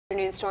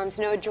afternoon storms,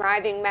 no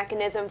driving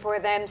mechanism for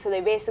them, so they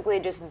basically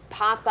just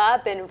pop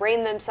up and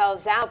rain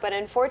themselves out. But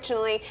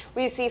unfortunately,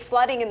 we see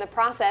flooding in the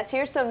process.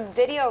 Here's some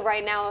video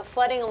right now of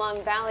flooding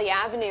along Valley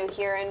Avenue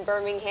here in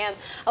Birmingham.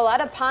 A lot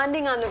of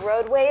ponding on the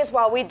roadways.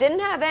 While we didn't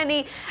have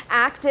any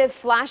active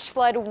flash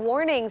flood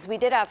warnings, we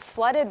did have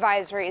flood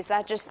advisories.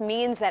 That just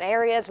means that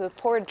areas with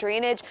poor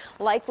drainage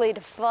likely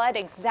to flood,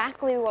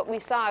 exactly what we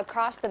saw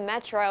across the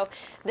metro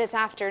this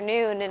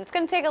afternoon. And it's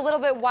going to take a little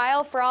bit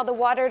while for all the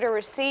water to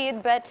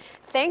recede, but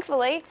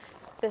thankfully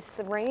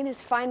the rain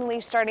is finally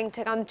starting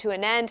to come to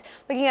an end.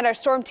 Looking at our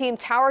Storm Team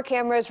tower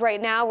cameras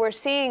right now, we're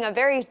seeing a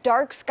very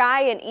dark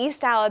sky in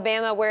East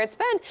Alabama, where it's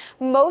been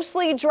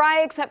mostly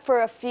dry except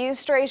for a few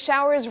stray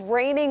showers.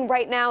 Raining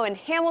right now in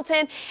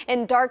Hamilton,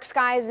 and dark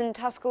skies in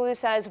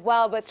Tuscaloosa as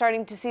well, but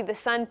starting to see the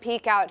sun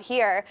peek out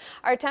here.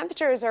 Our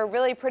temperatures are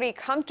really pretty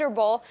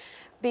comfortable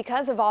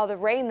because of all the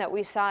rain that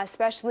we saw,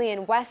 especially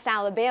in West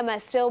Alabama,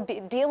 still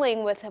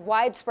dealing with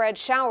widespread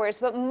showers,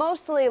 but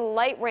mostly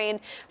light rain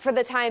for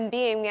the time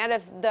being. We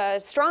had the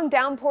strong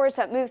downpours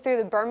that moved through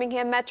the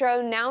Birmingham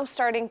metro now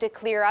starting to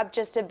clear up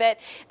just a bit.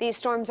 These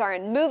storms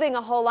aren't moving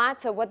a whole lot,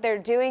 so what they're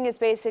doing is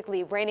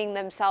basically raining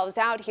themselves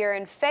out here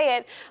in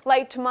Fayette.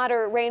 Light to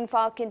moderate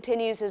rainfall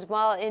continues as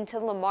well into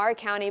Lamar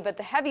County, but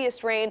the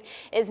heaviest rain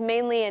is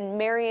mainly in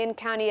Marion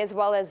County as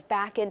well as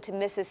back into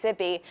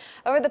Mississippi.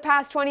 Over the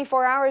past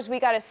 24 hours, we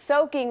got a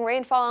soaking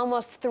rainfall,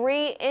 almost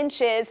 3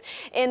 inches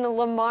in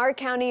Lamar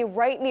County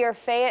right near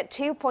Fayette,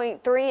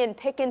 2.3 in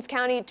Pickens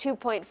County,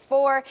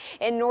 2.4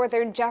 in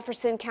northern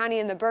Jefferson County,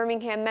 in the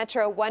Birmingham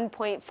metro,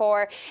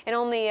 1.4, and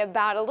only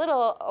about a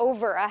little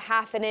over a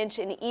half an inch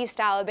in East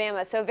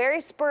Alabama. So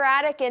very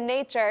sporadic in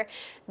nature.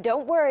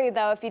 Don't worry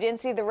though, if you didn't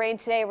see the rain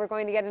today, we're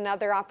going to get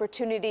another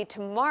opportunity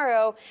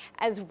tomorrow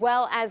as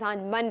well as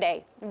on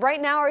Monday.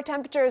 Right now our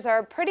temperatures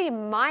are pretty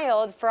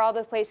mild for all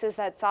the places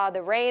that saw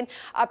the rain,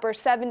 upper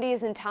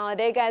 70s in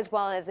Talladega as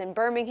well as in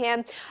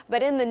Birmingham,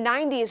 but in the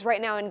 90s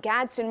right now in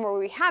Gadsden, where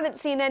we haven't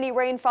seen any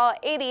rainfall,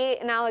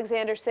 88 in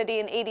Alexander City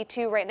and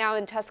 82 right now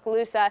in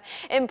Tuscaloosa.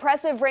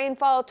 Impressive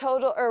rainfall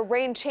total, or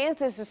rain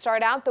chances to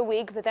start out the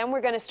week, but then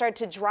we're going to start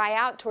to dry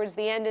out towards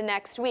the end of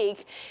next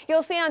week.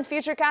 You'll see on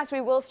Futurecast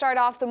we will start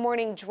off the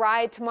morning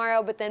dry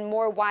tomorrow, but then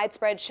more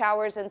widespread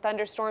showers and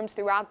thunderstorms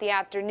throughout the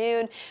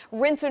afternoon.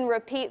 Rinse and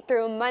repeat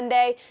through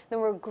Monday,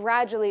 then we'll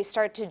gradually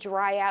start to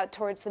dry out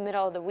towards the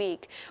middle of the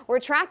week. We're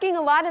tracking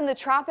a lot in the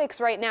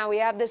tropics right now. We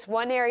have this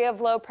one area of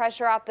low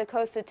pressure off the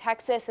coast of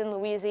Texas and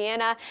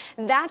Louisiana.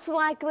 That's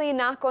likely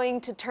not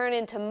going to turn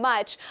into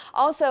much.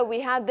 Also,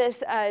 we have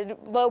this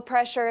low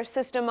pressure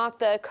system off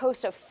the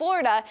coast of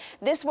Florida.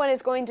 This one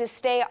is going to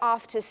stay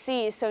off to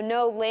sea, so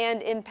no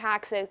land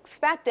impacts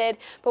expected,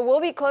 but we'll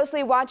be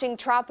closely watching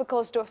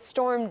tropical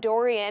storm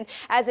Dorian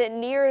as it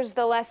nears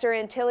the Lesser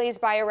Antilles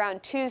by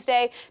around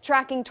Tuesday,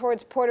 tracking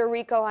towards Puerto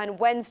Rico on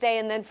Wednesday,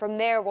 and then from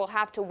there we'll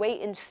have to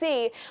wait and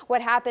see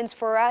what happens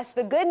for us.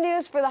 The good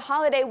news for the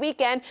holiday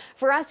weekend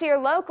for us here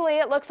locally,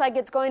 it looks like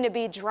it's going to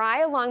be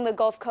dry along the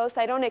Gulf Coast.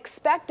 I don't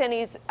expect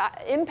any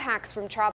impacts from tropical